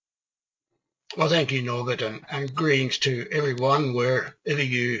Well, thank you, Norbert, and greetings to everyone wherever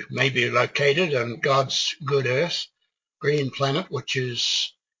you may be located on God's good earth, green planet, which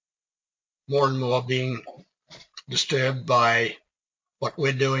is more and more being disturbed by what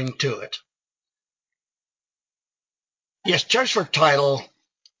we're doing to it. Yes, chose for title,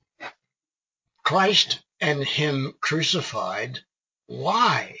 Christ and Him Crucified.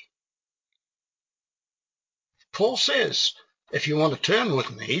 Why? Paul says, if you want to turn with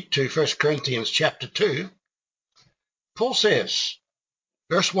me to 1 Corinthians chapter 2, Paul says,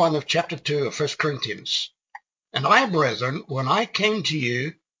 verse 1 of chapter 2 of 1 Corinthians, "And I, brethren, when I came to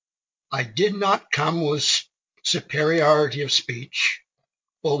you, I did not come with superiority of speech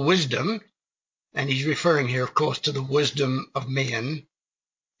or wisdom," and he's referring here, of course, to the wisdom of men,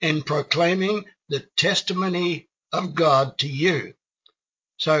 "in proclaiming the testimony of God to you."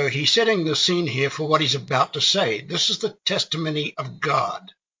 So he's setting the scene here for what he's about to say. This is the testimony of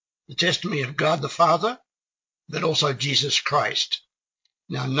God, the testimony of God the Father, but also Jesus Christ.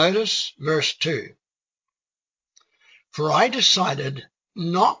 Now notice verse 2. "For I decided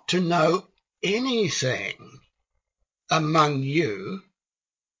not to know anything among you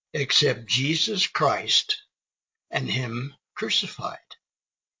except Jesus Christ and Him crucified."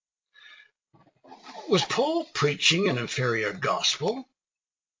 Was Paul preaching an inferior gospel?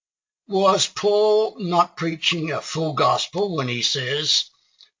 Was Paul not preaching a full gospel when he says,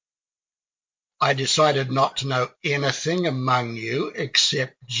 "I decided not to know anything among you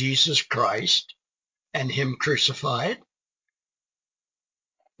except Jesus Christ and Him crucified"?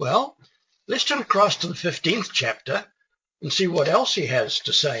 Well, let's turn across to the 15th chapter and see what else he has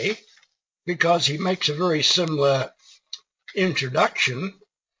to say, because he makes a very similar introduction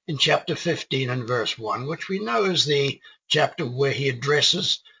in chapter 15 and verse 1, which we know is the chapter where he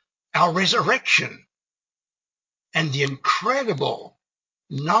addresses our resurrection and the incredible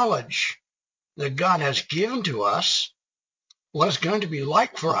knowledge that God has given to us, what it's going to be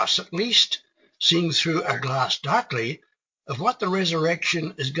like for us, at least seeing through a glass darkly, of what the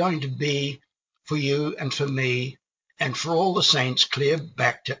resurrection is going to be for you and for me and for all the saints clear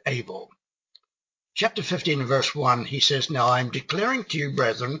back to Abel. Chapter 15, verse 1, he says, "Now I am declaring to you,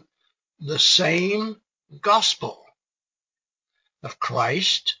 brethren, the same gospel of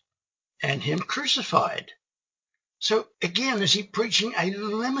Christ and Him crucified." So again, is he preaching a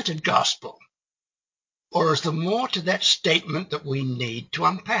limited gospel? Or is there more to that statement that we need to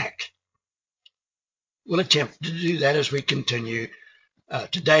unpack? We'll attempt to do that as we continue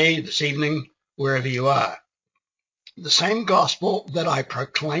today, this evening, wherever you are. "The same gospel that I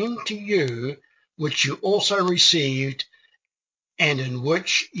proclaimed to you, which you also received, and in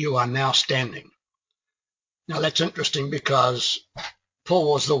which you are now standing." Now that's interesting because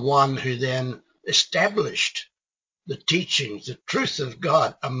Paul was the one who then established the teachings, the truth of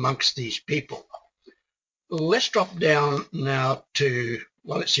God amongst these people. Let's drop down now to,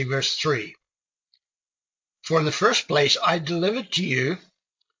 well, let's see, verse 3. "For in the first place I delivered to you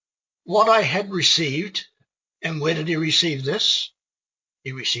what I had received." And where did he receive this?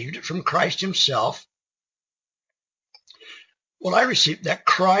 He received it from Christ himself. "Well, I received that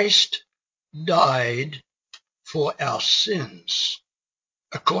Christ died for our sins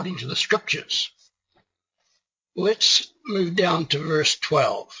according to the scriptures." Let's move down to verse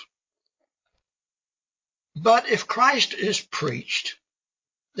 12. "But if Christ is preached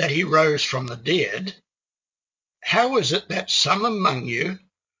that he rose from the dead, how is it that some among you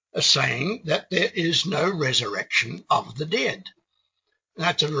are saying that there is no resurrection of the dead?"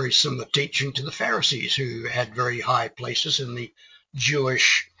 That's a very similar teaching to the Pharisees, who had very high places in the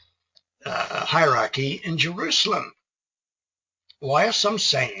Jewish hierarchy in Jerusalem. Why are some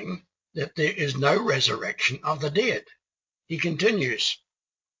saying that there is no resurrection of the dead? He continues,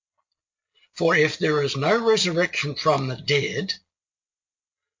 "For if there is no resurrection from the dead,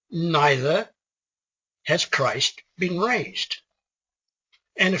 neither has Christ been raised.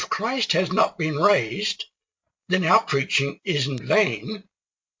 And if Christ has not been raised, then our preaching is in vain,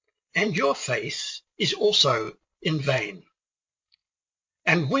 and your faith is also in vain.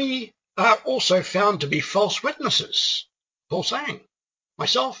 And we are also found to be false witnesses." Paul saying,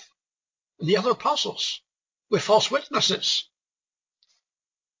 myself and the other apostles, we're false witnesses.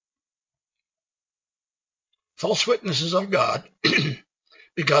 False witnesses of God,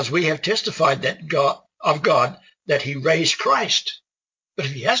 because we have testified that God that he raised Christ. But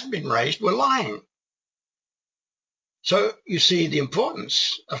if he hasn't been raised, we're lying. So you see the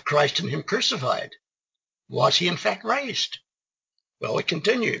importance of Christ and him crucified. Was he in fact raised? Well, we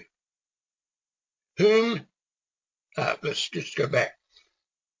continue. Let's just go back.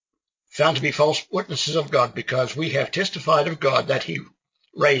 "Found to be false witnesses of God, because we have testified of God that he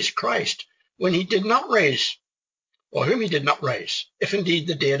raised Christ." when he did not raise, or whom he did not raise, if indeed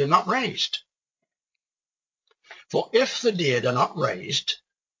the dead are not raised. For if the dead are not raised,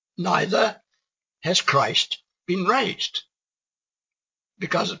 neither has Christ been raised,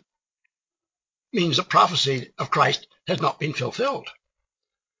 because it means the prophecy of Christ has not been fulfilled.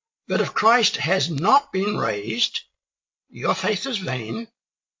 But if Christ has not been raised, your faith is vain,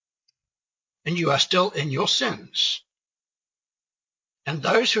 and you are still in your sins. And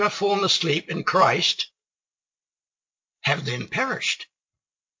those who have fallen asleep in Christ have then perished.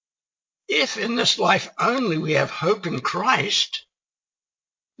 If in this life only we have hope in Christ,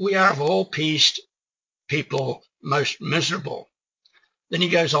 we are of all people most miserable. Then he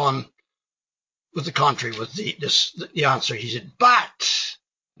goes on with the contrary, with the answer. He said, but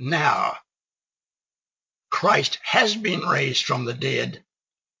now Christ has been raised from the dead.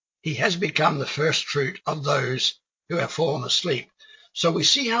 He has become the first fruit of those who have fallen asleep. So we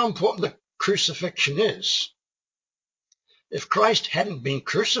see how important the crucifixion is. If Christ hadn't been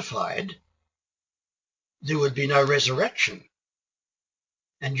crucified, there would be no resurrection.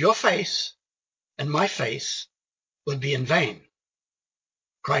 And your faith and my faith would be in vain.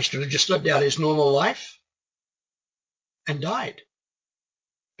 Christ would have just lived out his normal life and died.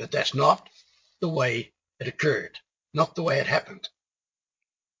 But that's not the way it occurred, not the way it happened.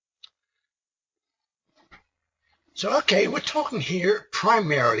 So, okay, we're talking here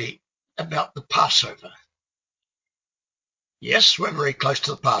primarily about the Passover. Yes, we're very close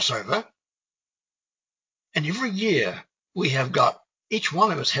to the Passover. And every year each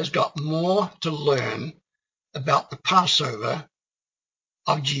one of us has got more to learn about the Passover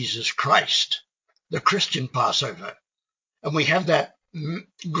of Jesus Christ, the Christian Passover. And we have that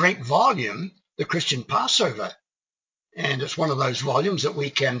great volume, the Christian Passover. And it's one of those volumes that we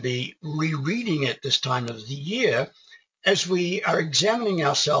can be rereading at this time of the year as we are examining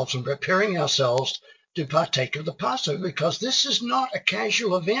ourselves and preparing ourselves to partake of the Passover, because this is not a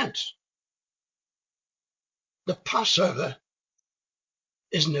casual event. The Passover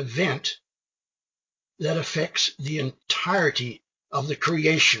is an event that affects the entirety of the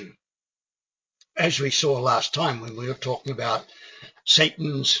creation, as we saw last time when we were talking about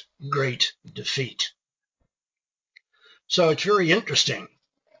Satan's great defeat. So it's very interesting.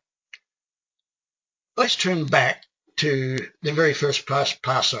 Let's turn back to the very first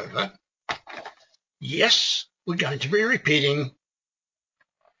Passover. Yes, we're going to be repeating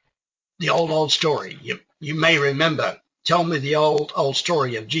the old story. You may remember, tell me the old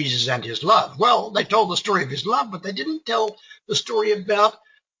story of Jesus and his love. Well, they told the story of his love, but they didn't tell the story about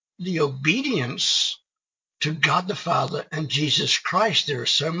the obedience to God the Father and Jesus Christ. There is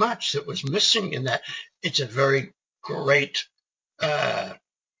so much that was missing in that. It's a very great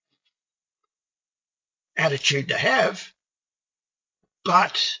attitude to have,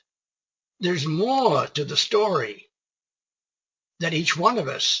 but there's more to the story that each one of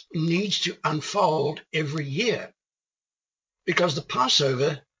us needs to unfold every year, because the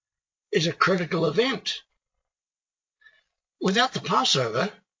Passover is a critical event. Without the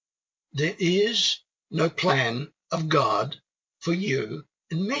Passover, there is no plan of God for you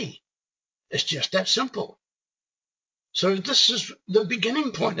and me. It's just that simple. So this is the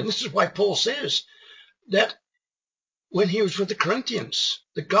beginning point, and this is why Paul says that when he was with the Corinthians,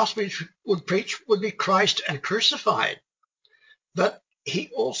 the gospel he would preach would be Christ and crucified. But he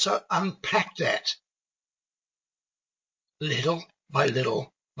also unpacked that little by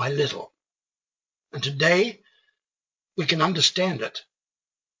little by little. And today we can understand it,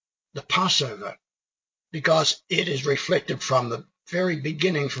 the Passover, because it is reflected from the very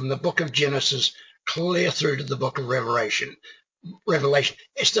beginning, from the book of Genesis clear through to the book of Revelation.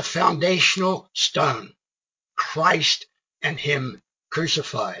 It's the foundational stone, Christ and him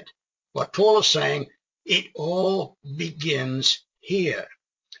crucified. What Paul is saying, it all begins here.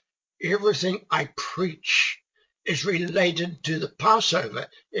 Everything I preach is related to the Passover.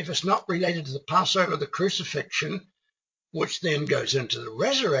 If it's not related to the Passover, the crucifixion, which then goes into the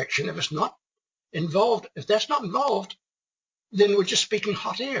resurrection, if that's not involved, then we're just speaking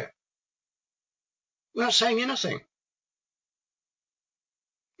hot air. We're not saying anything.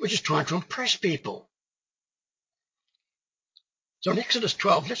 We're just trying to impress people. So in Exodus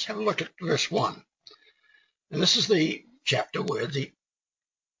 12, let's have a look at verse 1. And this is the chapter where the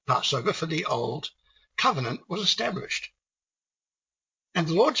Passover for the Old Covenant was established. And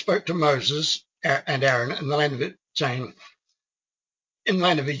the Lord spoke to Moses and Aaron in the land of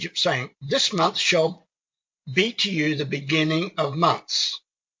Egypt, saying, this month shall be to you the beginning of months.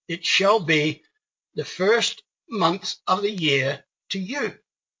 It shall be the first month of the year to you.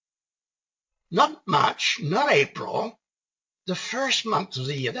 Not March, not April, the first month of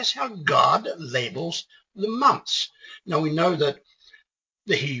the year. That's how God labels the months. Now we know that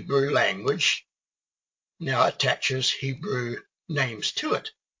the Hebrew language now attaches Hebrew names to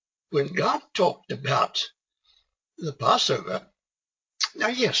it. When God talked about the Passover, now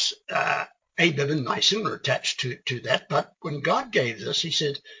yes, Abib and Nisan are attached to that, but when God gave this, he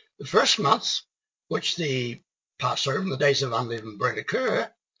said the first month, which the Passover and the days of unleavened bread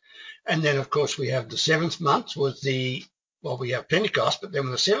occur, and then of course we have the seventh month with we have Pentecost, but then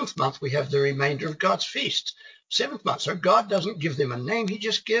in the seventh month we have the remainder of God's feast. Seventh month, so God doesn't give them a name, he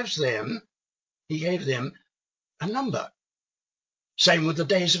just gave them a number. Same with the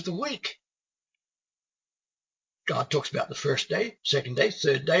days of the week. God talks about the first day, second day,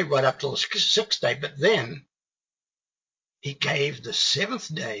 third day, right up till the sixth day, but then he gave the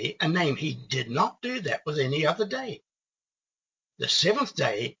seventh day a name. He did not do that with any other day. The seventh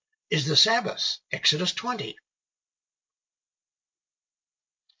day is the Sabbath, Exodus 20.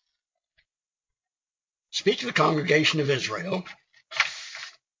 Speak to the congregation of Israel,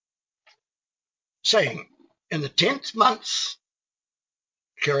 saying, in the 10th month,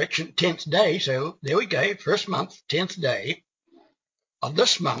 10th day, so there we go, first month, 10th day of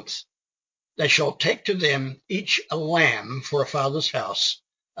this month, they shall take to them each a lamb for a father's house,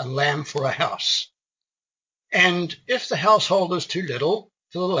 a lamb for a house. And if the household is too little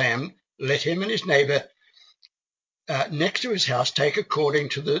for the lamb, let him and his neighbor next to his house take according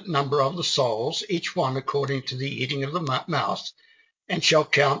to the number of the souls, each one according to the eating of the mouth, and shall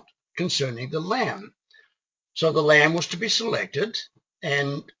count concerning the lamb. So the lamb was to be selected,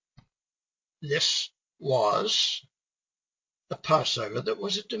 and this was the Passover that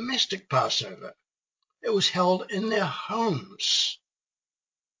was a domestic Passover. It was held in their homes.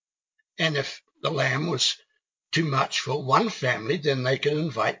 And if the lamb was too much for one family, then they could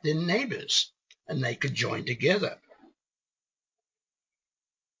invite their neighbors and they could join together.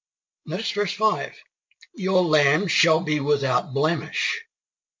 Notice verse 5. Your lamb shall be without blemish.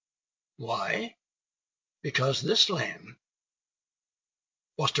 Why? Because this lamb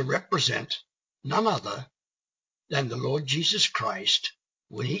was to represent none other than the Lord Jesus Christ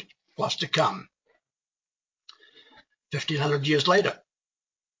when he was to come 1,500 years later.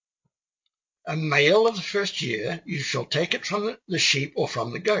 A male of the first year, you shall take it from the sheep or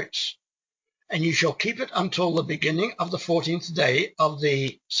from the goats, and you shall keep it until the beginning of the 14th day of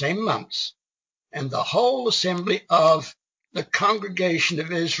the same month, and the whole assembly of the congregation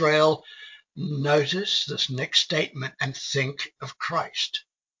of Israel. Notice this next statement and think of Christ.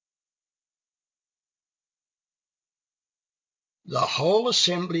 The whole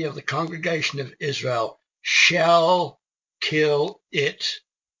assembly of the congregation of Israel shall kill it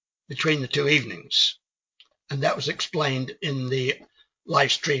between the two evenings. And that was explained in the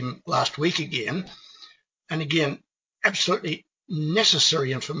live stream last week again. And again, absolutely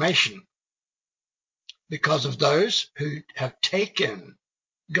necessary information because of those who have taken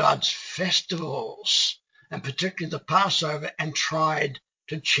God's festivals, and particularly the Passover, and tried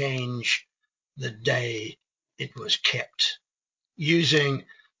to change the day it was kept, using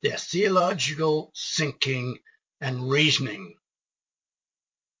their theological thinking and reasoning.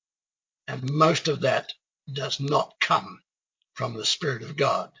 And most of that does not come from the Spirit of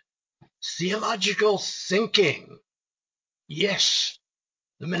God. Theological thinking. Yes,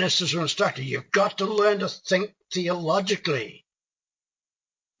 the ministers are instructed, you've got to learn to think theologically,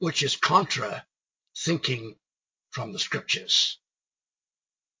 which is contra thinking from the scriptures.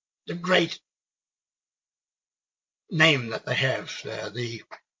 The great name that they have, the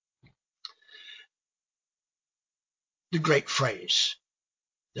great phrase,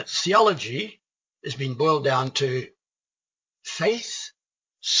 that theology has been boiled down to faith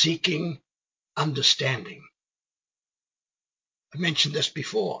seeking understanding. I mentioned this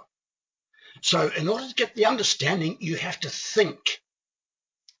before. So in order to get the understanding, you have to think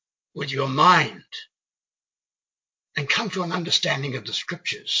with your mind and come to an understanding of the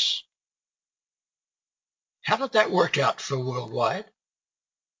scriptures. How did that work out for worldwide?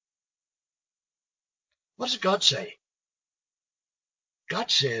 What does God say?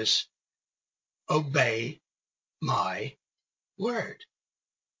 God says, obey my word.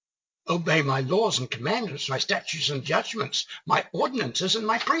 Obey my laws and commandments, my statutes and judgments, my ordinances and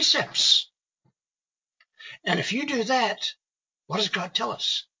my precepts. And if you do that, what does God tell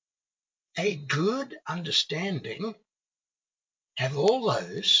us? A good understanding have all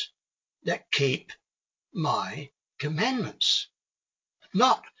those that keep my commandments.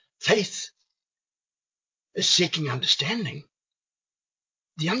 Not faith is seeking understanding.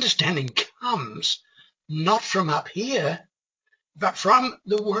 The understanding comes not from up here, but from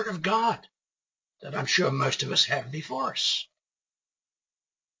the Word of God that I'm sure most of us have before us.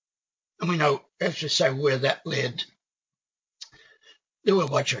 And we know, as you say, where that led the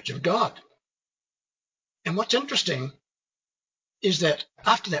Worldwide Church of God. And what's interesting is that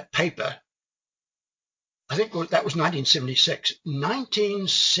after that paper, I think that was 1976,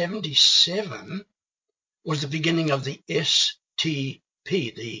 1977 was the beginning of the STP,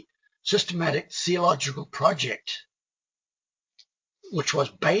 the Systematic Theological Project, which was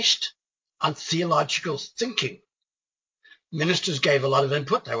based on theological thinking. Ministers gave a lot of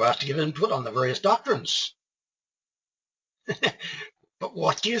input. They were asked to give input on the various doctrines. But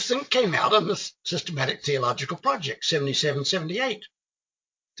what do you think came out of the Systematic Theological Project, 77, 78? I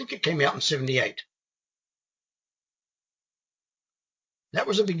think it came out in 78. That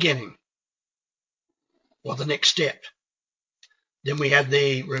was a beginning, or the next step. Then we had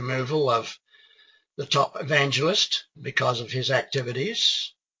the removal of the top evangelist because of his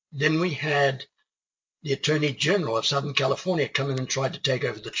activities. Then we had the Attorney General of Southern California come in and tried to take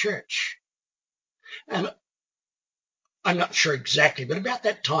over the church. And I'm not sure exactly, but about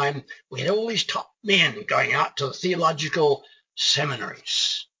that time, we had all these top men going out to the theological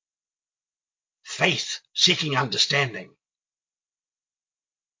seminaries, faith seeking understanding,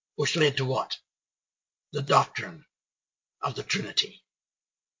 which led to what? The doctrine of the Trinity,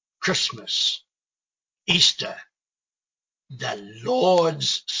 Christmas, Easter, the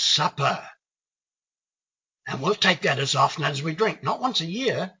Lord's Supper. And we'll take that as often as we drink, not once a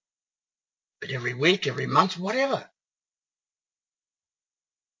year, but every week, every month, whatever.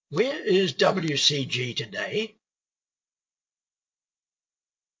 Where is WCG today?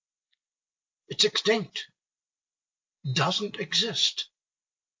 It's extinct, doesn't exist.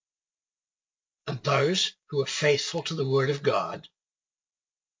 And those who are faithful to the Word of God,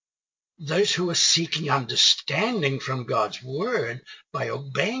 those who are seeking understanding from God's Word by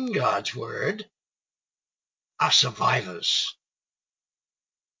obeying God's Word, are survivors.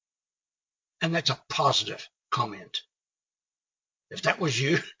 And that's a positive comment. If that was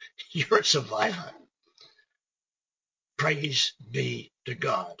you, you're a survivor. Praise be to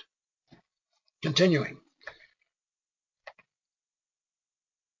God. Continuing.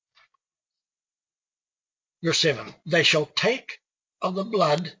 Verse 7, they shall take of the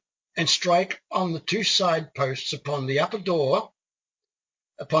blood and strike on the two side posts upon the upper door,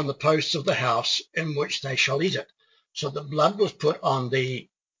 upon the posts of the house in which they shall eat it. So the blood was put on the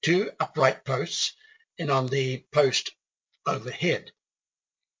two upright posts and on the post overhead.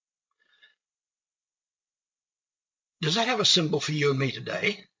 Does that have a symbol for you and me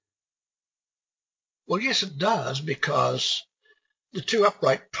today? Well, yes, it does, because the two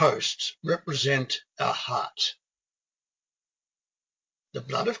upright posts represent our heart. The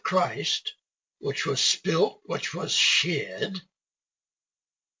blood of Christ, which was spilt, which was shed,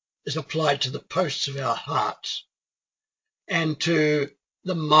 is applied to the posts of our hearts and to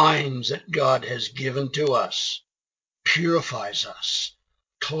the minds that God has given to us, purifies us,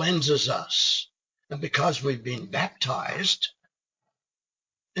 cleanses us. And because we've been baptized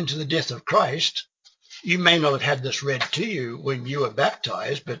into the death of Christ, you may not have had this read to you when you were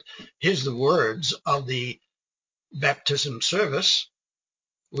baptized, but here's the words of the baptism service.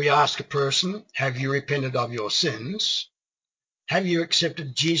 We ask a person, have you repented of your sins? Have you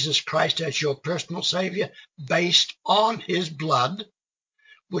accepted Jesus Christ as your personal Savior based on his blood,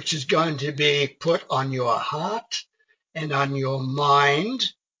 which is going to be put on your heart and on your mind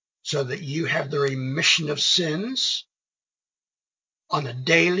so that you have the remission of sins on a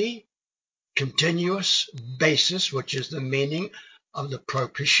daily, continuous basis, which is the meaning of the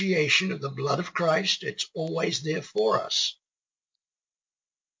propitiation of the blood of Christ? It's always there for us.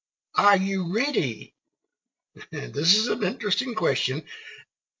 Are you ready? This is an interesting question.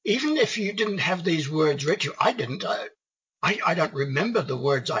 Even if you didn't have these words read to you, I didn't. I don't remember the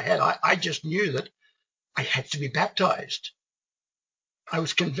words I had. I just knew that I had to be baptized. I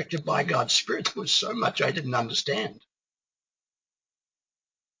was convicted by God's Spirit. There was so much I didn't understand.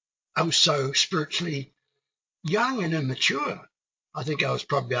 I was so spiritually young and immature. I think I was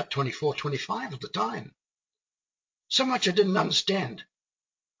probably about 24, 25 at the time. So much I didn't understand.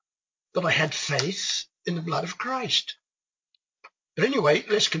 But I had faith in the blood of Christ. But anyway,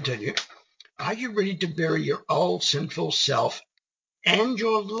 let's continue. Are you ready to bury your old sinful self and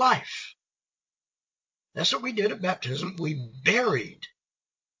your life? That's what we did at baptism. We buried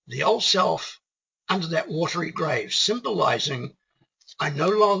the old self under that watery grave, symbolizing I no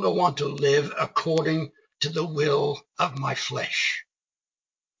longer want to live according to the will of my flesh.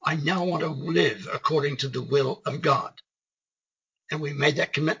 I now want to live according to the will of God. And we made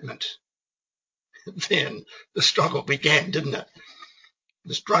that commitment. Then the struggle began, didn't it?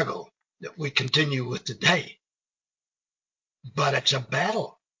 The struggle that we continue with today. But it's a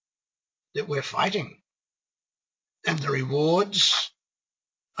battle. that we're fighting. And the rewards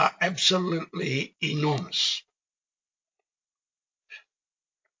are absolutely enormous.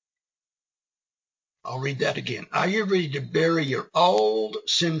 I'll read that again. Are you ready to bury your old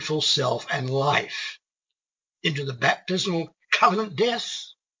sinful self and life into the baptismal covenant death?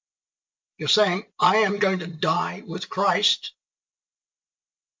 You're saying, I am going to die with Christ.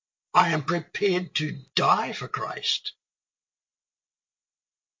 I am prepared to die for Christ.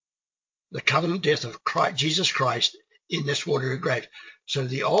 The covenant death of Christ, Jesus Christ in this watery grave. So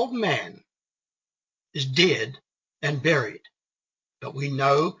the old man is dead and buried, but we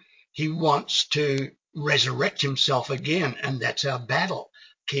know he wants to resurrect himself again, and that's our battle,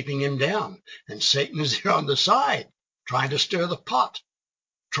 keeping him down. And Satan is there on the side, trying to stir the pot,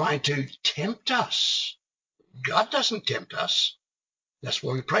 trying to tempt us. God doesn't tempt us. That's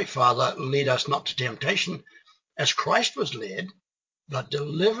why we pray, Father, lead us not to temptation, as Christ was led, but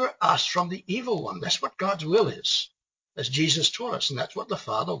deliver us from the evil one. That's what God's will is, as Jesus taught us, and that's what the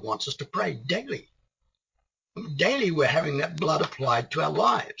Father wants us to pray daily. Daily we're having that blood applied to our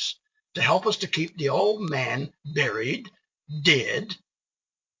lives to help us to keep the old man buried, dead,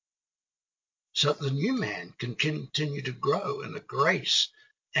 so that the new man can continue to grow in the grace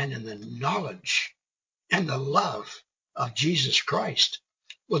and in the knowledge and the love of Jesus Christ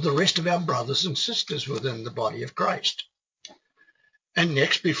with the rest of our brothers and sisters within the body of Christ. And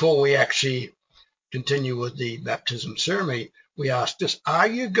next, before we actually continue with the baptism ceremony, we ask this: are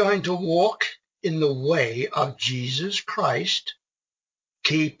you going to walk in the way of Jesus Christ,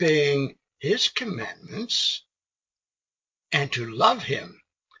 keeping his commandments, and to love him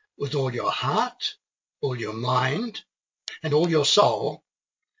with all your heart, all your mind, and all your soul,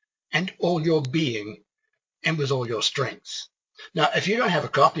 and all your being, and with all your strength? Now, if you don't have a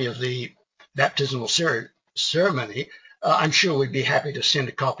copy of the baptismal ceremony, I'm sure we'd be happy to send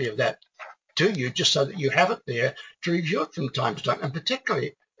a copy of that to you, just so that you have it there to review it from time to time, and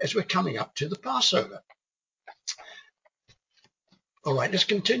particularly as we're coming up to the Passover. All right, let's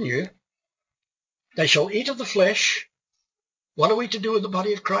continue. They shall eat of the flesh. What are we to do with the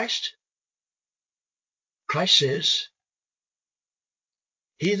body of Christ? Christ says,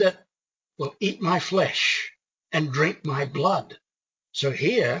 he that will eat my flesh and drink my blood. So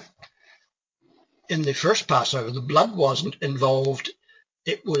here, in the first Passover, the blood wasn't involved.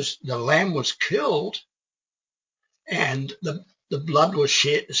 It was, the lamb was killed, and the blood was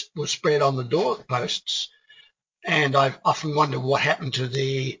spread on the doorposts. And I've often wondered what happened to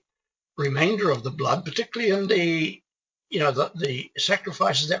the remainder of the blood, particularly in the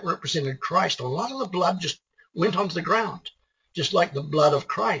sacrifices that represented Christ. A lot of the blood just went onto the ground, just like the blood of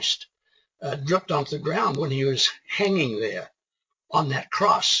Christ dripped onto the ground when he was hanging there on that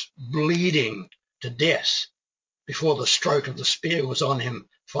cross, bleeding to death before the stroke of the spear was on him,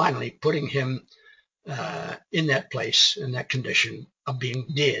 finally putting him in that place, in that condition of being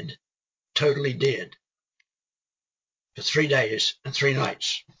dead, totally dead, for 3 days and 3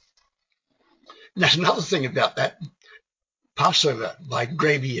 nights. And that's another thing about that Passover by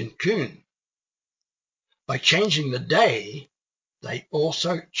Graby and Kuhn. By changing the day, they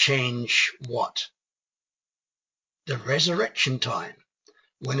also change what? The resurrection time.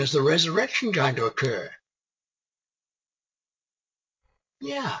 When is the resurrection going to occur?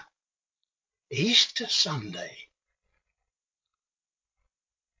 Yeah, Easter Sunday.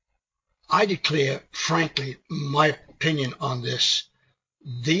 I declare, frankly, my opinion on this.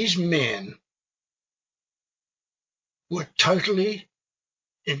 These men were totally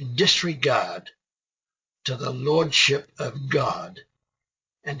in disregard to the lordship of God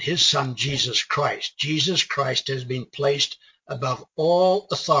and his son Jesus Christ. Jesus Christ has been placed above all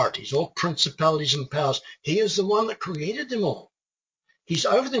authorities, all principalities and powers. He is the one that created them all. He's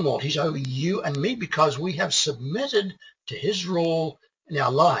over them all. He's over you and me because we have submitted to his rule in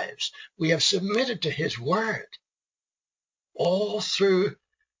our lives. We have submitted to his word all through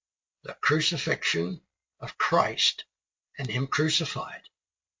the crucifixion of Christ and him crucified.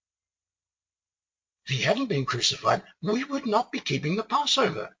 If he hadn't been crucified, we would not be keeping the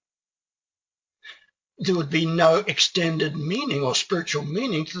Passover. There would be no extended meaning or spiritual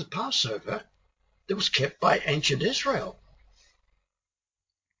meaning to the Passover that was kept by ancient Israel.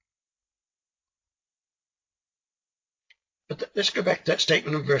 But let's go back to that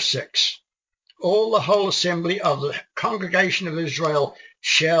statement in verse 6. All the whole assembly of the congregation of Israel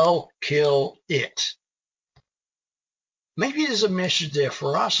shall kill it. Maybe there's a message there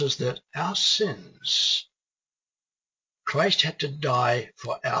for us, is that our sins, Christ had to die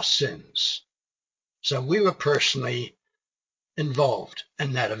for our sins. So we were personally involved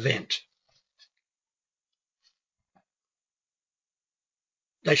in that event.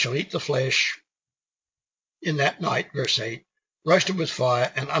 They shall eat the flesh in that night, verse 8, roasted with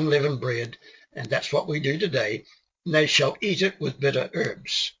fire and unleavened bread, and that's what we do today, and they shall eat it with bitter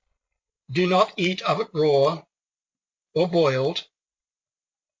herbs. Do not eat of it raw or boiled,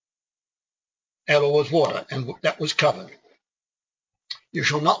 or with water, and that was covered. You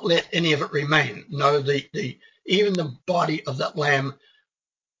shall not let any of it remain. No, even the body of that lamb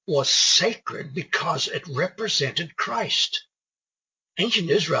was sacred because it represented Christ. Ancient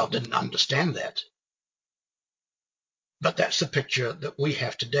Israel didn't understand that. But that's the picture that we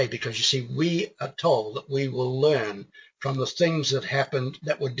have today, because you see, we are told that we will learn from the things that happened,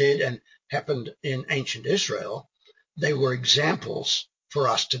 that were did and happened in ancient Israel. They were examples for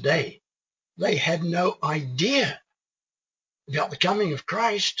us today. They had no idea about the coming of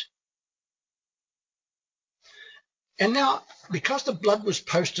Christ. And now, because the blood was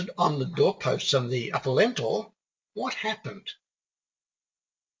posted on the doorposts and the upper lintel, what happened?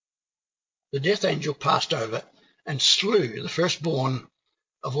 The death angel passed over and slew the firstborn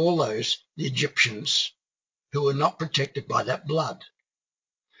of all those, the Egyptians, who were not protected by that blood.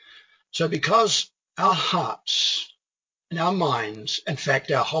 So because our hearts and our minds, in fact,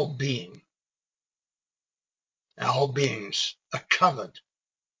 our whole beings are covered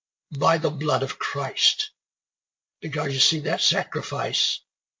by the blood of Christ, because you see, that sacrifice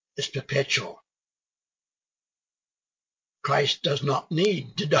is perpetual. Christ does not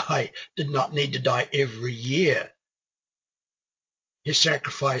need to die, did not need to die every year. His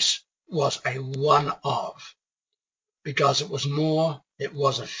sacrifice was a one-off, because it was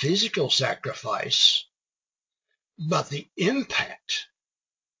a physical sacrifice, but the impact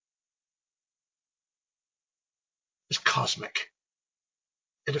is cosmic.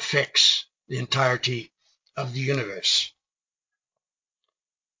 It affects the entirety of the universe.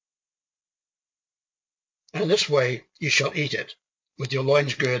 And in this way you shall eat it, with your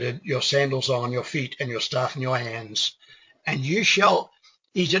loins girded, your sandals on your feet, and your staff in your hands, and you shall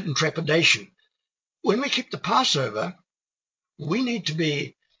eat it in trepidation. When we keep the Passover, we need to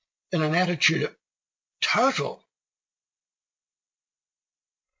be in an attitude of total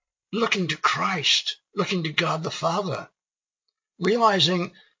looking to Christ, looking to God the Father,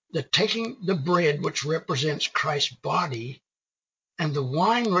 realizing that taking the bread, which represents Christ's body, and the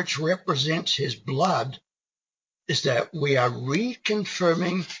wine, which represents his blood, is that we are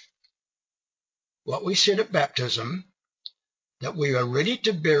reconfirming what we said at baptism, that we are ready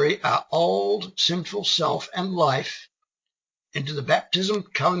to bury our old sinful self and life into the baptism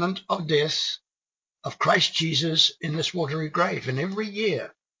covenant of death of Christ Jesus in this watery grave. And every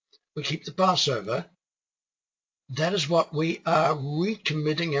year we keep the Passover. That is what we are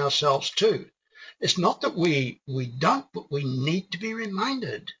recommitting ourselves to. It's not that we don't, but we need to be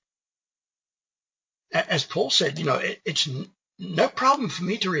reminded. As Paul said, it's no problem for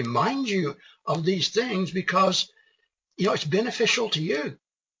me to remind you of these things because, it's beneficial to you.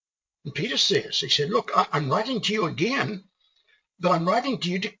 And Peter says, he said, look, I'm writing to you again, but I'm writing to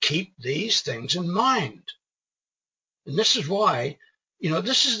you to keep these things in mind. And this is why,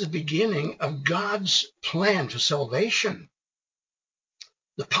 this is the beginning of God's plan for salvation.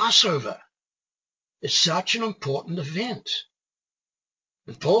 The Passover is such an important event.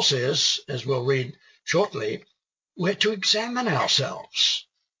 And Paul says, as we'll read shortly, we're to examine ourselves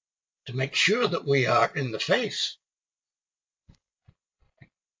to make sure that we are in the faith.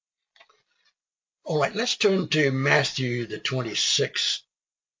 All right, let's turn to Matthew, the 26th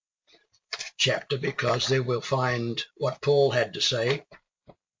chapter, because there we'll find what Paul had to say.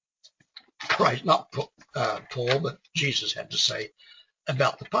 Right, not Paul, but Jesus had to say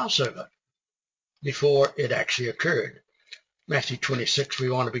about the Passover before it actually occurred. Matthew 26, we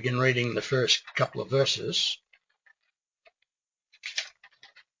want to begin reading the first couple of verses.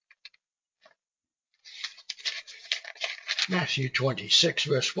 Matthew 26,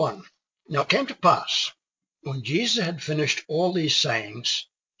 verse 1. Now it came to pass, when Jesus had finished all these sayings,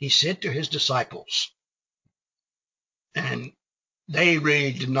 he said to his disciples, and they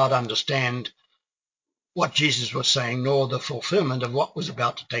really did not understand what Jesus was saying, nor the fulfillment of what was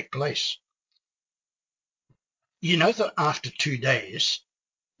about to take place. You know that after 2 days,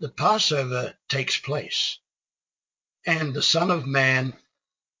 the Passover takes place, and the Son of Man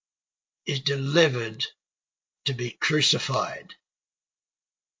is delivered to be crucified.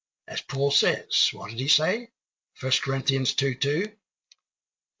 As Paul says, what did he say? 1 Corinthians 2:2,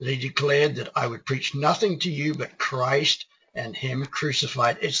 that he declared that I would preach nothing to you but Christ and him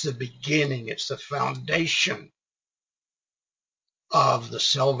crucified. It's the beginning, it's the foundation of the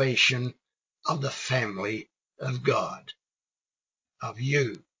salvation of the family of God, of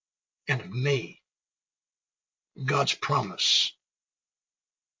you and of me. God's promise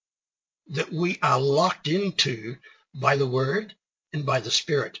that we are locked into by the Word and by the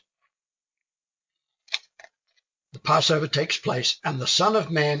Spirit. The Passover takes place, and the Son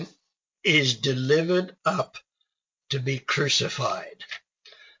of Man is delivered up to be crucified.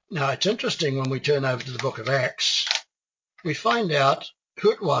 Now, it's interesting when we turn over to the book of Acts, we find out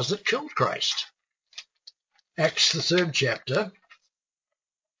who it was that killed Christ. Acts, the 3rd chapter.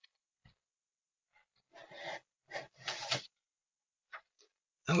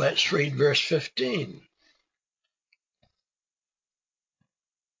 And let's read verse 15.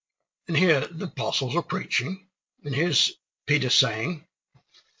 And here the apostles are preaching, and here's Peter saying,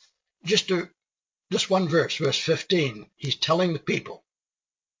 just one verse, verse 15, he's telling the people,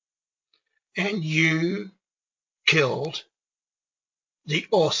 and you killed the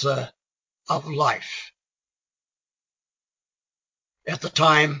author of life at the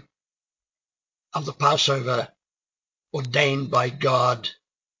time of the Passover ordained by God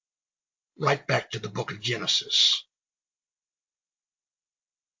right back to the book of Genesis.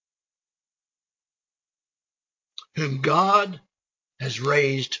 Whom God has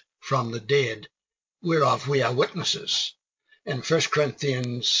raised from the dead, whereof we are witnesses. In 1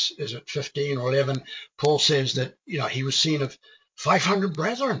 Corinthians, is it 15 or 11, Paul says that, he was seen of 500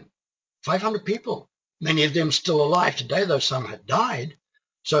 brethren, 500 people, many of them still alive today, though some had died.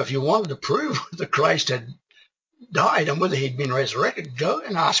 So if you wanted to prove that Christ had died and whether he'd been resurrected, go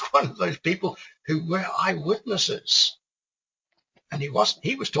and ask one of those people who were eyewitnesses. And he was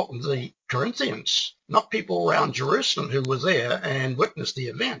talking to the Corinthians, not people around Jerusalem who were there and witnessed the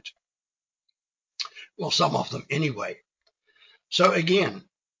event. Well, some of them anyway. So again,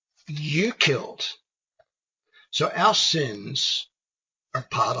 you killed. So our sins are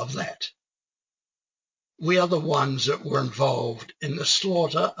part of that. We are the ones that were involved in the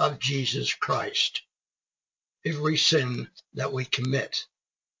slaughter of Jesus Christ. Every sin that we commit.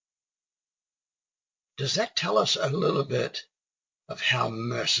 Does that tell us a little bit of how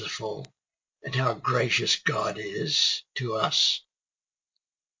merciful and how gracious God is to us?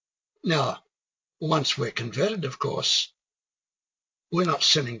 Now, once we're converted, of course, we're not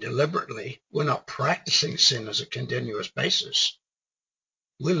sinning deliberately. We're not practicing sin as a continuous basis.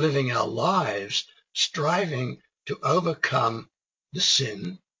 We're living our lives striving to overcome the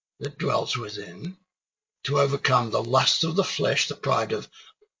sin that dwells within, to overcome the lust of the flesh, the pride of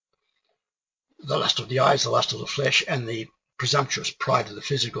the lust of the eyes, the lust of the flesh, and the presumptuous pride of the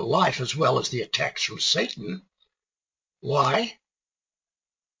physical life, as well as the attacks from Satan. Why?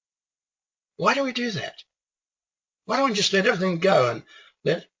 Why do we do that? Why don't we just let everything go and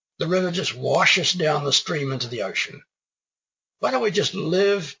let the river just wash us down the stream into the ocean? Why don't we just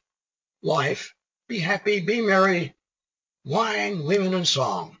live life, be happy, be merry, wine, women, and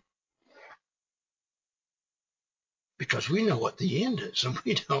song? Because we know what the end is, and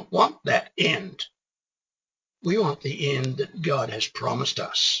we don't want that end. We want the end that God has promised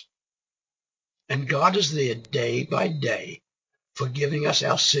us. And God is there day by day, forgiving us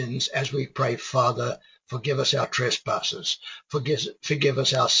our sins as we pray, Father, forgive us our trespasses, forgive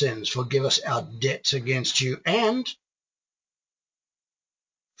us our sins, forgive us our debts against you, and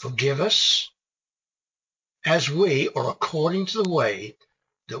forgive us as we, or according to the way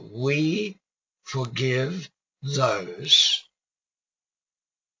that we forgive those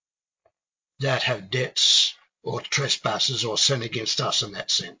that have debts or trespasses or sin against us in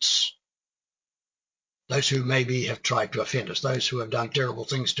that sense. Those who maybe have tried to offend us, those who have done terrible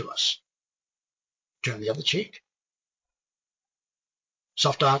things to us. Turn the other cheek.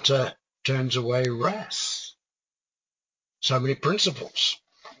 Soft answer turns away wrath. So many principles.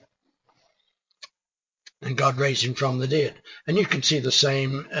 And God raised him from the dead. And you can see the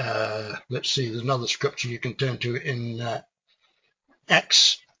same, let's see, there's another scripture you can turn to in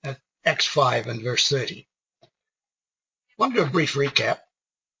Acts 5 and verse 30. I want to do a brief recap.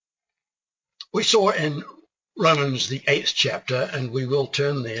 We saw in Romans the 8th chapter, and we will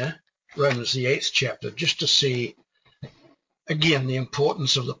turn there, Romans the 8th chapter, just to see, again, the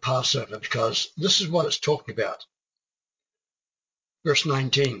importance of the Passover, because this is what it's talking about. Verse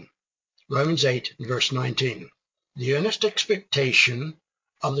 19, Romans 8 and verse 19. The earnest expectation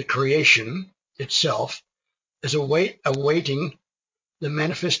of the creation itself is awaiting the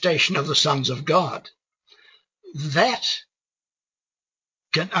manifestation of the sons of God. That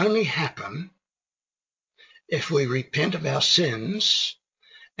can only happen if we repent of our sins,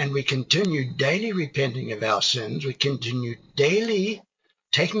 and we continue daily repenting of our sins, we continue daily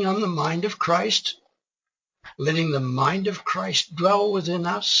taking on the mind of Christ, letting the mind of Christ dwell within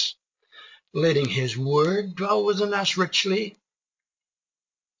us, letting his word dwell within us richly,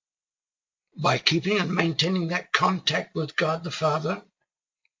 by keeping and maintaining that contact with God the Father.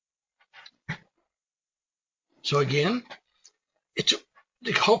 So again, it's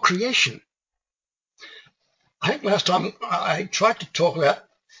the whole creation. I think last time I tried to talk about,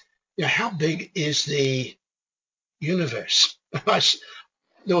 how big is the universe?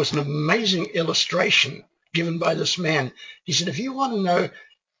 There was an amazing illustration given by this man. He said, if you want to know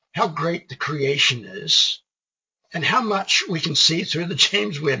how great the creation is and how much we can see through the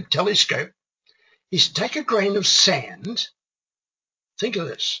James Webb telescope, he said, take a grain of sand. Think of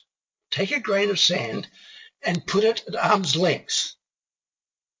this. Take a grain of sand and put it at arm's length.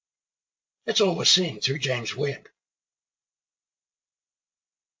 That's all we're seeing through James Webb.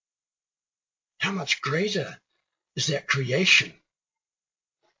 How much greater is that creation?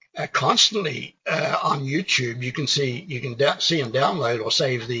 Constantly on YouTube, you can see and download or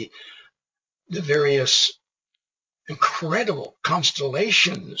save the various incredible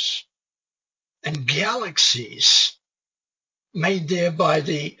constellations and galaxies made there by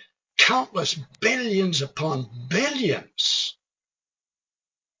the countless billions upon billions,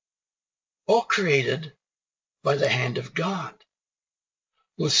 all created by the hand of God,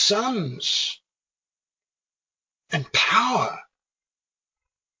 with suns and power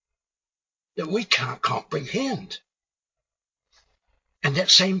that we can't comprehend. And that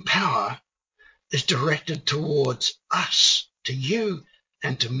same power is directed towards us, to you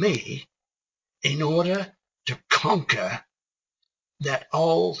and to me, in order to conquer that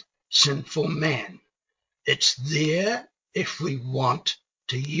old sinful man. It's there if we want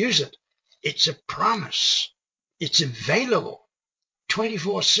to use it. It's a promise. It's available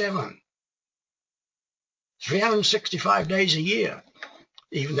 24/7, 365 days a year.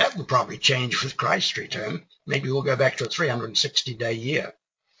 Even that will probably change with Christ's return. Maybe we'll go back to a 360-day year,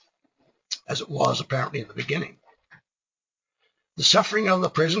 as it was apparently in the beginning. The suffering of the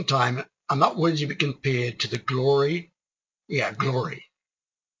present time are not worthy to be compared to the glory,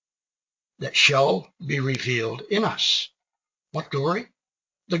 that shall be revealed in us. What glory?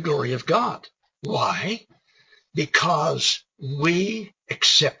 The glory of God. Why? Because we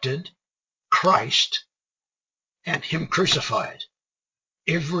accepted Christ and Him crucified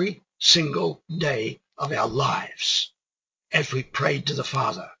every single day of our lives as we prayed to the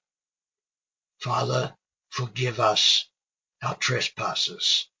Father. Father, forgive us our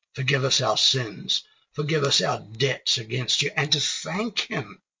trespasses, forgive us our sins, forgive us our debts against you, and to thank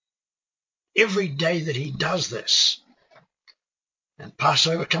Him every day that He does this. And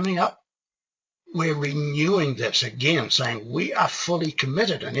Passover coming up, we're renewing this again, saying we are fully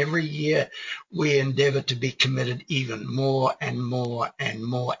committed, and every year we endeavor to be committed even more and more and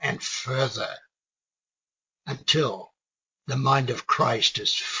more and further until the mind of Christ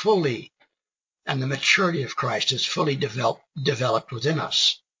is fully, and the maturity of Christ is fully developed within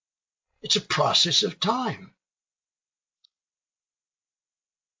us. It's a process of time.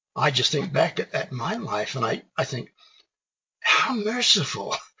 I just think back at my life, and I think how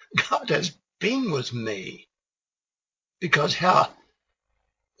merciful God has been with me, because how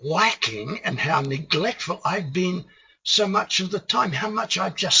lacking and how neglectful I've been so much of the time, how much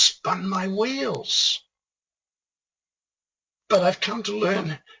I've just spun my wheels. But I've come to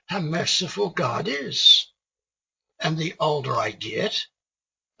learn how merciful God is. And the older I get,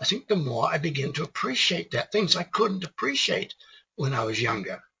 I think the more I begin to appreciate that, things I couldn't appreciate when I was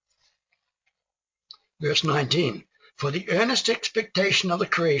younger. Verse 19, for the earnest expectation of the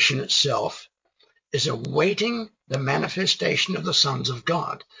creation itself is awaiting the manifestation of the sons of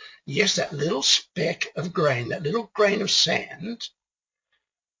God. Yes, that little speck of grain, that little grain of sand,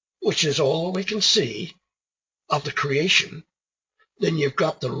 which is all we can see of the creation, then you've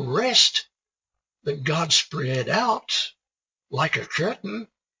got the rest that God spread out like a curtain,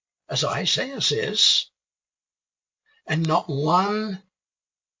 as Isaiah says, and not one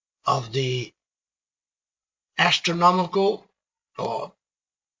of the astronomical or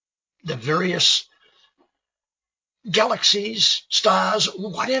the various galaxies, stars,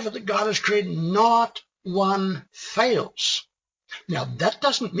 whatever that God has created, not one fails. Now, that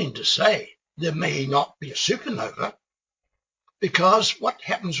doesn't mean to say there may not be a supernova, because what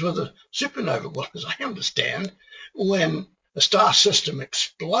happens with a supernova? Well, as I understand, when a star system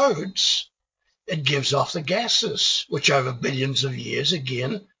explodes, it gives off the gases, which over billions of years,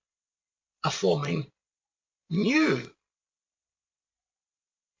 again, are forming new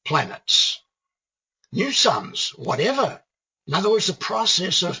planets, new suns, whatever. In other words, the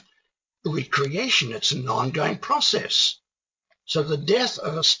process of recreation, it's an ongoing process. So the death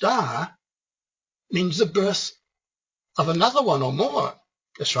of a star means the birth of another one or more,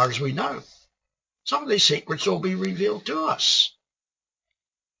 as far as we know. Some of these secrets will be revealed to us.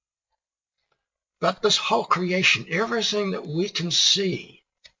 But this whole creation, everything that we can see,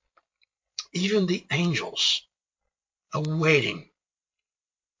 even the angels, awaiting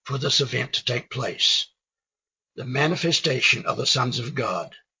for this event to take place, the manifestation of the sons of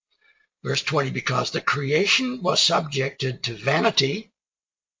God. Verse 20, because the creation was subjected to vanity,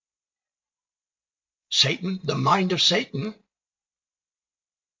 Satan, the mind of Satan,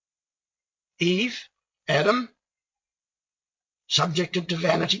 Eve, Adam, subjected to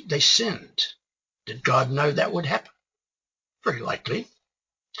vanity, they sinned. Did God know that would happen? Very likely.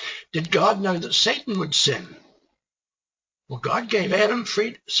 Did God know that Satan would sin? Well, God gave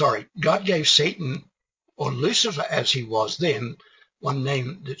God gave Satan, or Lucifer as he was then, one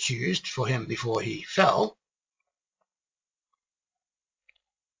name that's used for him before he fell.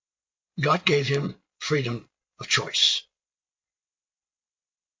 God gave him freedom of choice.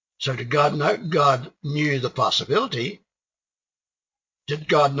 So did God know? God knew the possibility. Did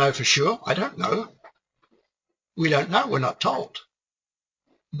God know for sure? I don't know. We don't know. We're not told.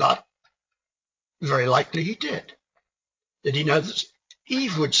 But very likely he did. Did he know that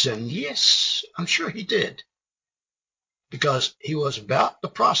Eve would sin? Yes, I'm sure he did. Because he was about the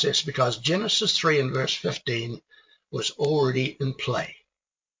process, because Genesis 3 and verse 15 was already in play.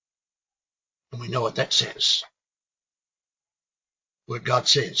 And we know what that says. Where God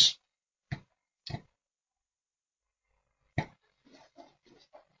says,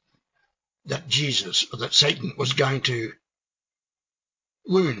 that Jesus, or that Satan was going to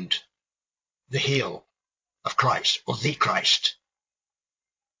wound the heel of Christ, or the Christ,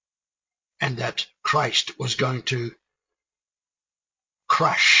 and that Christ was going to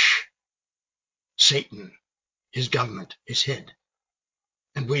crush Satan, his government, his head.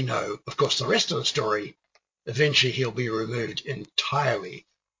 And we know, of course, the rest of the story, eventually he'll be removed entirely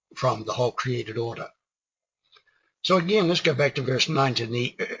from the whole created order. So again, let's go back to verse 19.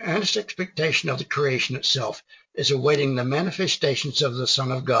 The earnest expectation of the creation itself is awaiting the manifestations of the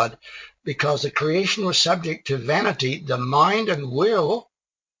Son of God, because the creation was subject to vanity, the mind and will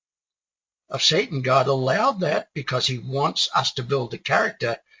of Satan. God allowed that because he wants us to build the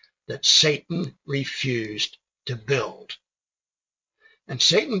character that Satan refused to build. And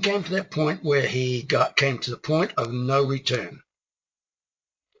Satan came to that point where he came to the point of no return.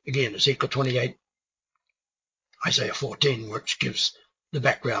 Again, Ezekiel 28, Isaiah 14, which gives the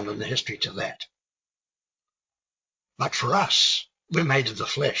background and the history to that. But for us, we're made of the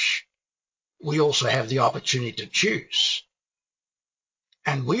flesh. We also have the opportunity to choose.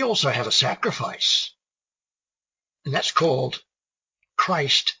 And we also have a sacrifice. And that's called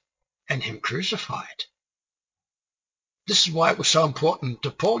Christ and him crucified. This is why it was so important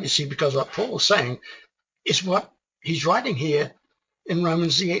to Paul, you see, because what Paul is saying is what he's writing here in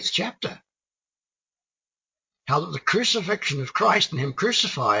Romans, the 8th chapter. How that the crucifixion of Christ and him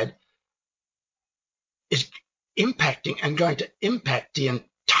crucified is impacting and going to impact the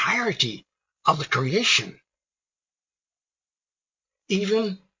entirety of the creation,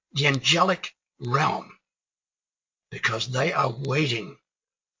 even the angelic realm, because they are waiting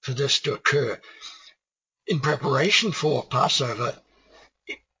for this to occur. In preparation for Passover,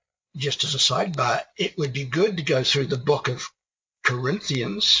 just as a sidebar, it would be good to go through the book of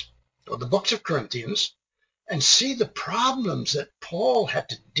Corinthians, or the books of Corinthians, and see the problems that Paul had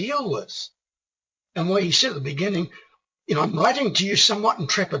to deal with. And what he said at the beginning, I'm writing to you somewhat in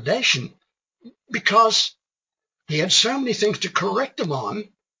trepidation, because he had so many things to correct them on.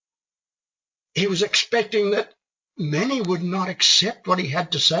 He was expecting that many would not accept what he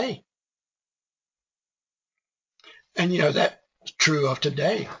had to say. And that's true of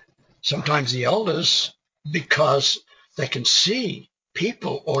today. Sometimes the elders, because they can see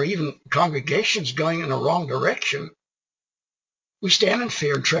people or even congregations going in a wrong direction, we stand in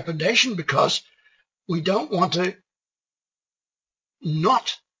fear and trepidation because we don't want to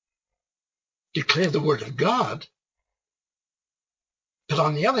not declare the word of God. But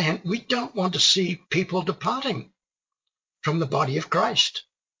on the other hand, we don't want to see people departing from the body of Christ.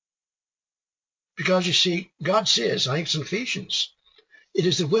 Because you see, God says, I think it's in Ephesians, it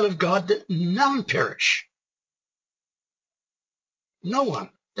is the will of God that none perish. No one.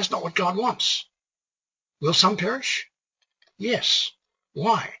 That's not what God wants. Will some perish? Yes.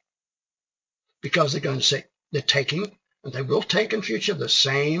 Why? Because they're going to say they're taking, and they will take in future, the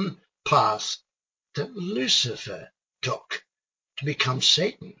same path that Lucifer took to become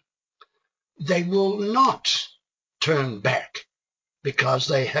Satan. They will not turn back because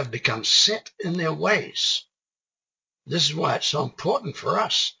they have become set in their ways. This is why it's so important for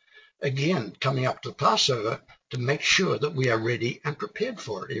us, again, coming up to Passover, to make sure that we are ready and prepared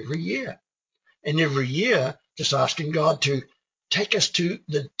for it every year. And every year, just asking God to take us to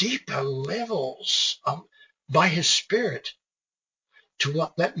the deeper levels by his Spirit to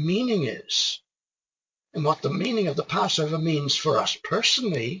what that meaning is. and what the meaning of the Passover means for us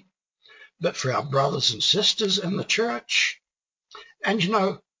personally, but for our brothers and sisters in the church. And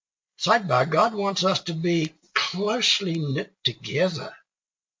sidebar, God wants us to be closely knit together.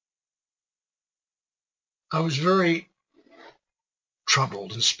 I was very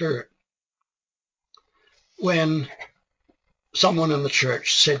troubled in spirit when someone in the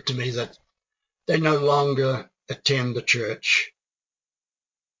church said to me that they no longer attend the church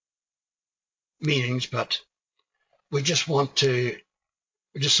meetings, but we decided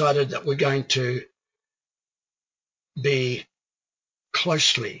that we're going to be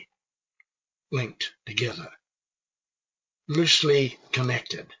closely linked together, loosely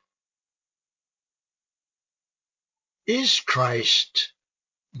connected. Is Christ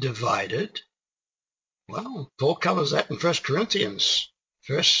divided? Well, Paul covers that in 1 Corinthians,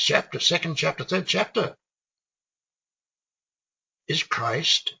 first chapter, second chapter, third chapter. Is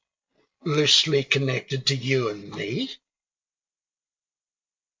Christ loosely connected to you and me?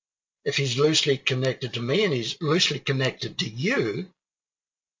 If he's loosely connected to me and he's loosely connected to you,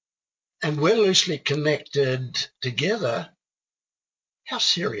 and we're loosely connected together, how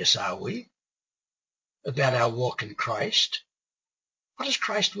serious are we about our walk in Christ? What does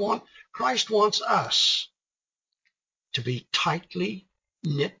Christ want? Christ wants us to be tightly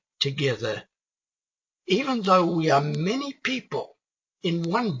knit together. Even though we are many people in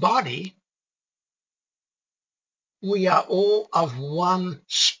one body, we are all of one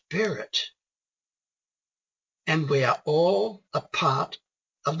spirit, and we are all a part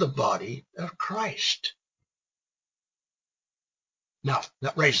of the body of Christ. Now,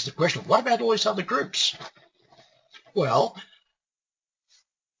 that raises the question, what about all these other groups? Well,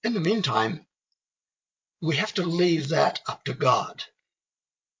 in the meantime, we have to leave that up to God.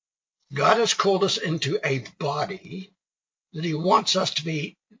 God has called us into a body that he wants us to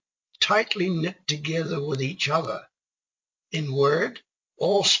be tightly knit together with each other in word,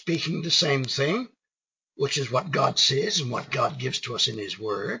 all speaking the same thing, which is what God says and what God gives to us in his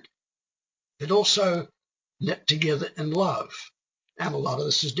word, but also knit together in love. And a lot of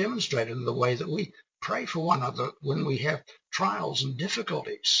this is demonstrated in the way that we pray for one another when we have trials and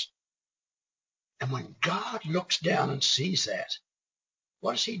difficulties. And when God looks down and sees that,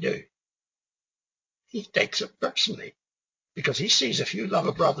 what does he do? He takes it personally, because he sees if you love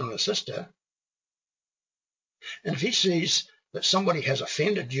a brother and a sister, and if he sees that somebody has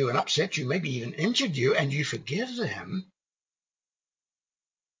offended you and upset you, maybe even injured you, and you forgive them,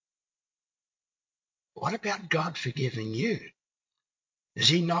 what about God forgiving you? Is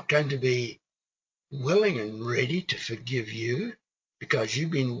he not going to be willing and ready to forgive you because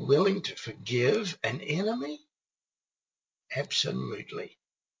you've been willing to forgive an enemy? Absolutely.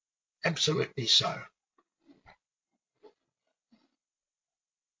 Absolutely so.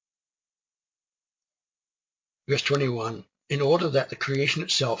 Verse 21, in order that the creation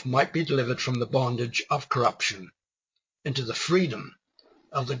itself might be delivered from the bondage of corruption into the freedom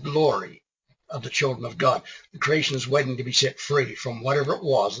of the glory of the children of God. The creation is waiting to be set free from whatever it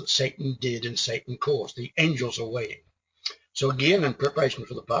was that Satan did and Satan caused. The angels are waiting. So again, in preparation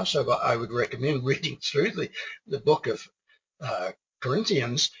for the Passover, I would recommend reading through the book of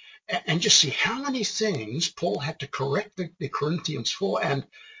Corinthians and just see how many things Paul had to correct the Corinthians for, and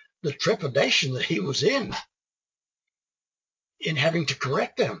the trepidation that he was in having to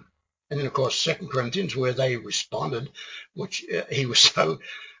correct them. And then, of course, 2 Corinthians, where they responded, which he was so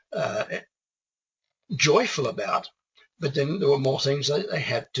joyful about. But then there were more things that they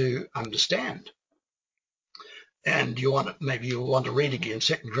had to understand. And maybe you want to read again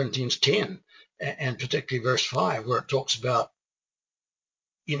 2 Corinthians 10, and particularly verse 5, where it talks about,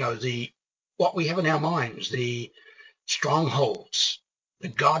 what we have in our minds, the strongholds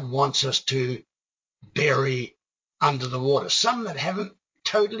that God wants us to bury under the water, some that haven't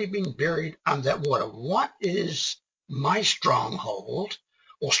totally been buried under that water. What is my stronghold,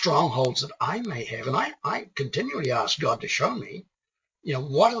 or strongholds that I may have? And I continually ask God to show me,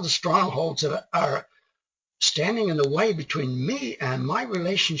 what are the strongholds that are standing in the way between me and my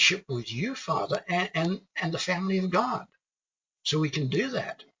relationship with you, Father, and the family of God. So we can do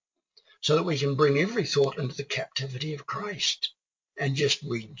that, so that we can bring every thought into the captivity of Christ and just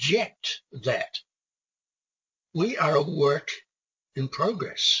reject that. We are a work in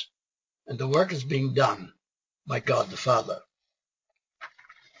progress, and the work is being done by God the Father.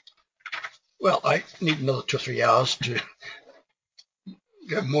 Well, I need another 2 or 3 hours to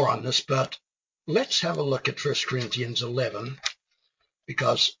go more on this, but let's have a look at 1 Corinthians 11,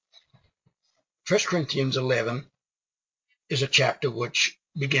 because 1 Corinthians 11 is a chapter which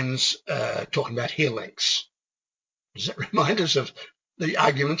begins talking about helix. Does that remind us of the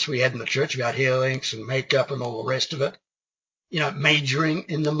arguments we had in the church about hair lengths and makeup and all the rest of it, majoring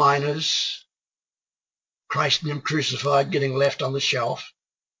in the minors, Christ and him crucified, getting left on the shelf,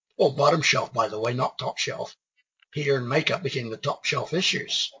 or bottom shelf, by the way, not top shelf. Hair and makeup became the top shelf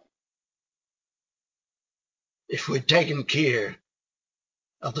issues. If we'd taken care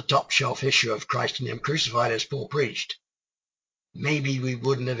of the top shelf issue of Christ and him crucified as Paul preached, maybe we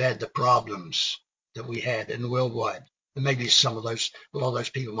wouldn't have had the problems that we had in the worldwide. And maybe a lot of those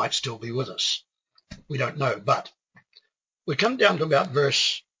people might still be with us. We don't know. But we come down to about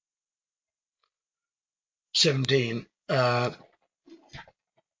verse 17.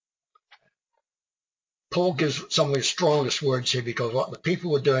 Paul gives some of his strongest words here, because what the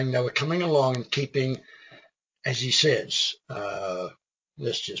people were doing, they were coming along and keeping, as he says,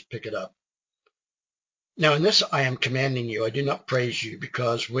 let's just pick it up. Now in this I am commanding you, I do not praise you,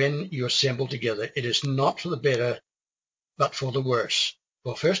 because when you assemble together, it is not for the better, but for the worse.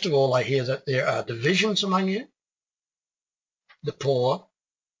 Well, first of all, I hear that there are divisions among you, the poor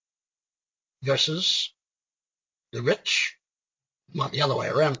versus the rich, not the other way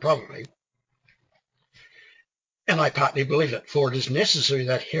around probably. And I partly believe it, for it is necessary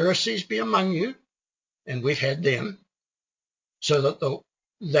that heresies be among you, and we've had them, so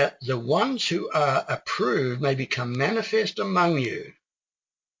that the ones who are approved may become manifest among you.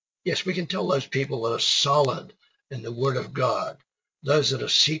 Yes, we can tell those people that are solid in the Word of God, those that are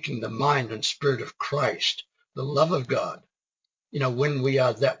seeking the mind and spirit of Christ, the love of God. When we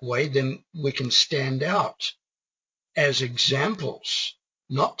are that way, then we can stand out as examples,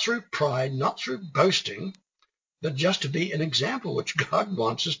 not through pride, not through boasting, but just to be an example, which God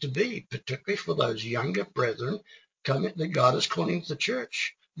wants us to be, particularly for those younger brethren that God is calling to the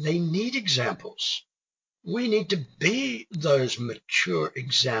church. They need examples. We need to be those mature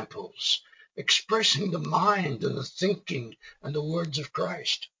examples, expressing the mind and the thinking and the words of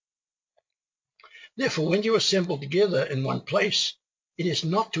Christ. Therefore, when you assemble together in one place, it is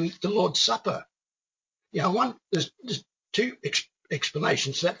not to eat the Lord's Supper. There's two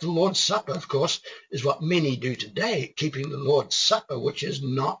explanations. That the Lord's Supper, of course, is what many do today, keeping the Lord's Supper, which is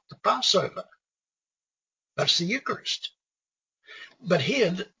not the Passover, but it's the Eucharist. But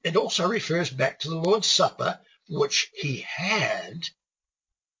here it also refers back to the Lord's Supper, which he had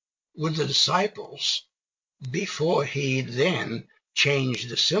with the disciples before he then changed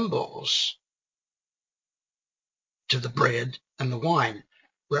the symbols to the bread and the wine,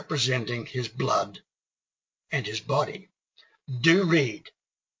 representing his blood and his body. Do read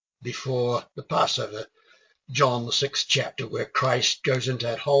before the Passover, John the 6th chapter, where Christ goes into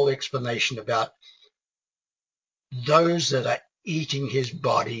that whole explanation about those that are eating his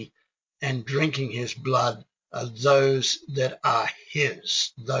body and drinking his blood are those that are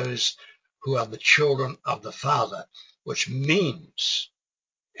his, those who are the children of the Father, which means,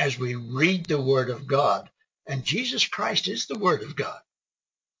 as we read the Word of God, and Jesus Christ is the Word of God,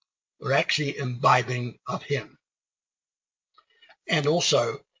 we're actually imbibing of him, and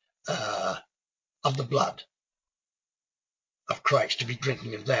also of the blood of Christ, to be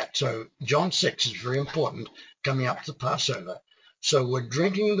drinking of that. So John 6 is very important coming up to the Passover. So we're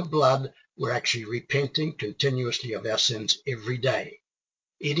drinking the blood, we're actually repenting continuously of our sins every day.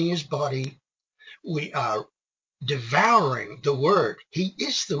 Eating his body, we are devouring the Word. He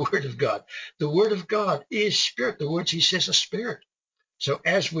is the Word of God. The Word of God is spirit. The words he says are spirit. So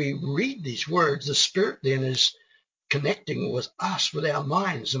as we read these words, the Spirit then is connecting with us, with our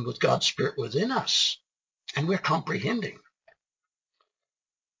minds, and with God's Spirit within us. And we're comprehending.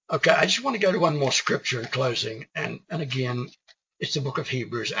 Okay, I just want to go to one more scripture in closing. And again, it's the book of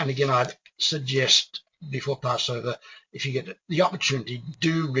Hebrews. And again, I'd suggest before Passover, if you get the opportunity,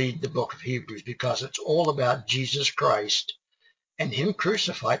 do read the book of Hebrews, because it's all about Jesus Christ and him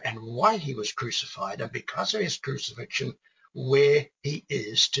crucified and why he was crucified. And because of his crucifixion, where he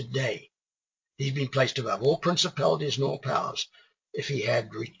is today. He's been placed above all principalities and all powers. If he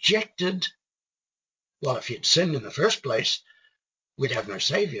had rejected, if he had sinned in the first place, we'd have no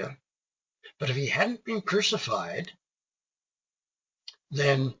Savior. But if he hadn't been crucified,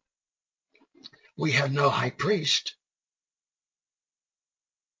 then we have no high priest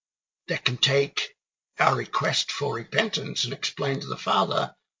that can take our request for repentance and explain to the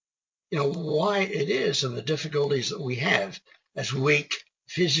Father, why it is and the difficulties that we have as weak,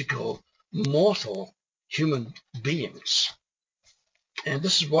 physical, mortal human beings. And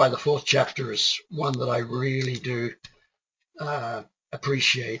this is why the 4th chapter is one that I really do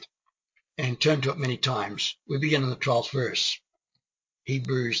appreciate and turn to it many times. We begin in the 12th verse,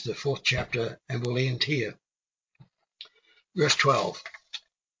 Hebrews, the 4th chapter, and we'll end here. Verse 12,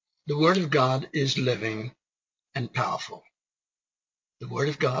 the Word of God is living and powerful. The Word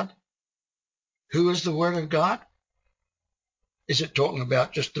of God. Who is the Word of God? Is it talking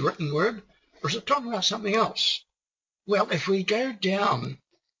about just the written word, or is it talking about something else? Well, if we go down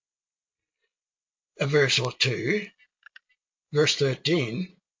a verse or two, verse 13,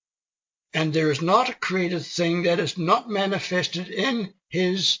 and there is not a created thing that is not manifested in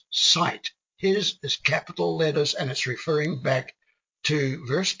his sight. His is capital letters, and it's referring back to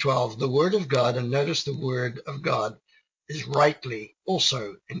verse 12, the Word of God, and notice the Word of God is rightly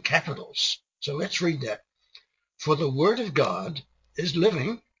also in capitals. So let's read that. For the Word of God is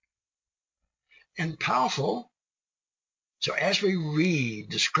living and powerful. So as we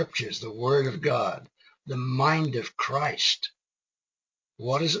read the Scriptures, the Word of God, the mind of Christ,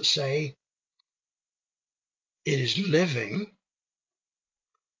 what does it say? It is living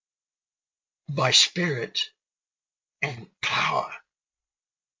by spirit and power.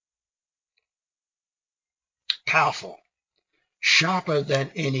 Powerful. Sharper than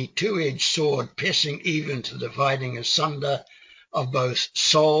any two-edged sword, piercing even to dividing asunder of both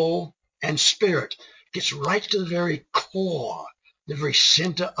soul and spirit. Gets right to the very core, the very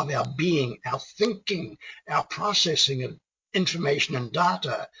center of our being, our thinking, our processing of information and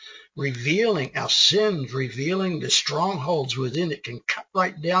data, revealing our sins, revealing the strongholds within it. Can cut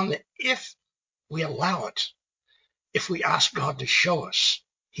right down there if we allow it. If we ask God to show us,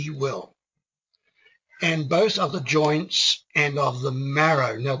 he will. And both of the joints and of the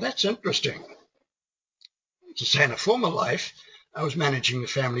marrow. Now that's interesting. To say in a former life, I was managing the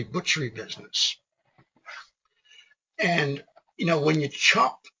family butchery business. And, when you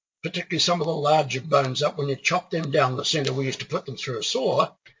chop, particularly some of the larger bones up, when you chop them down the center, we used to put them through a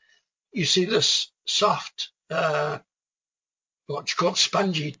saw, you see this soft, what's called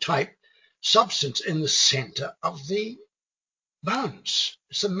spongy type substance in the center of the bones.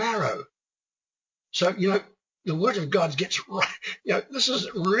 It's the marrow. So, the Word of God gets right. This is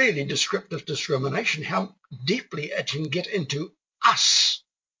really descriptive discrimination, how deeply it can get into us.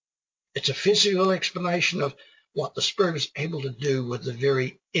 It's a physical explanation of what the Spirit is able to do with the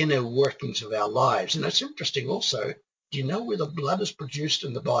very inner workings of our lives. And it's interesting also, do you know where the blood is produced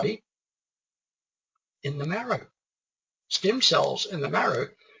in the body? In the marrow. Stem cells in the marrow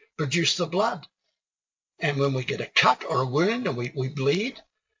produce the blood. And when we get a cut or a wound and we bleed,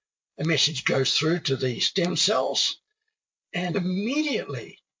 a message goes through to the stem cells, and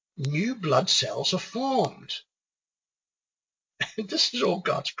immediately new blood cells are formed. And this is all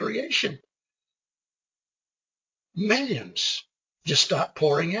God's creation. Millions just start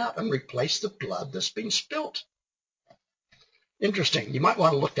pouring out and replace the blood that's been spilt. Interesting. You might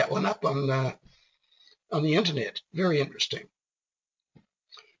want to look that one up on the internet. Very interesting.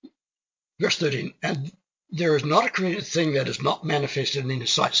 Verse 13, and there is not a created thing that is not manifested in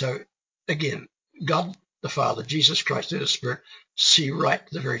his sight. So again, God the Father, Jesus Christ, and the Spirit see right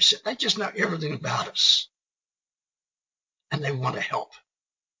to the very center. They just know everything about us. And they want to help.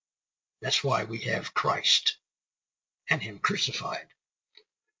 That's why we have Christ and him crucified.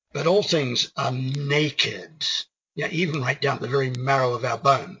 But all things are naked, even right down to the very marrow of our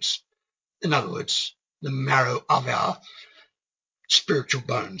bones. In other words, the marrow of our spiritual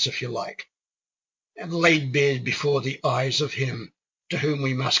bones, if you like, and laid bare before the eyes of him to whom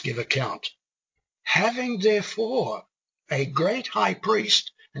we must give account. Having therefore a great high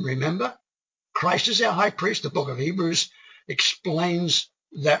priest, and remember, Christ is our high priest. The book of Hebrews explains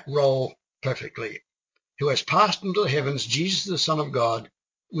that role perfectly. Who has passed into the heavens, Jesus the Son of God,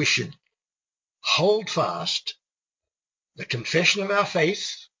 we should hold fast the confession of our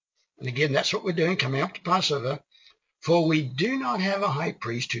faith. And again, that's what we're doing coming up to Passover. For we do not have a high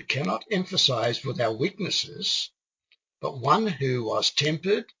priest who cannot emphasize with our weaknesses, but one who was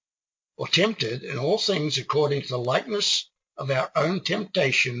tempted in all things according to the likeness of our own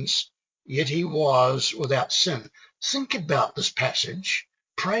temptations, yet he was without sin. Think about this passage,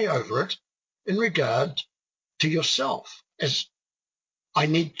 pray over it in regard to yourself, as I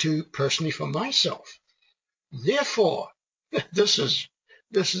need to personally for myself. Therefore, this is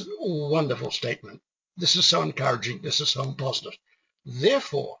a wonderful statement. This is so encouraging. This is so positive.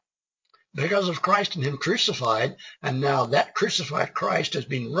 Therefore, because of Christ and him crucified, and now that crucified Christ has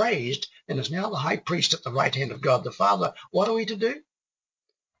been raised and is now the high priest at the right hand of God the Father, what are we to do?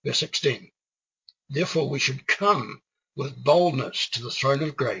 Verse 16. Therefore we should come with boldness to the throne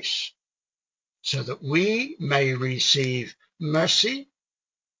of grace, so that we may receive mercy.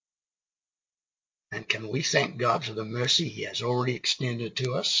 And can we thank God for the mercy he has already extended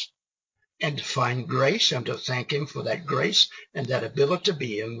to us? And to find grace and to thank him for that grace and that ability to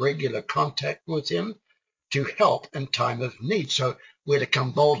be in regular contact with him to help in time of need. So we're to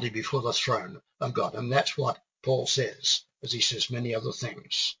come boldly before the throne of God. And that's what Paul says. as he says many other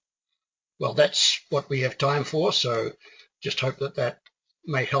things. Well, that's what we have time for, so just hope that that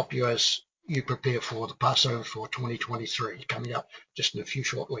may help you as you prepare for the Passover for 2023, coming up just in a few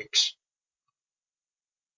short weeks.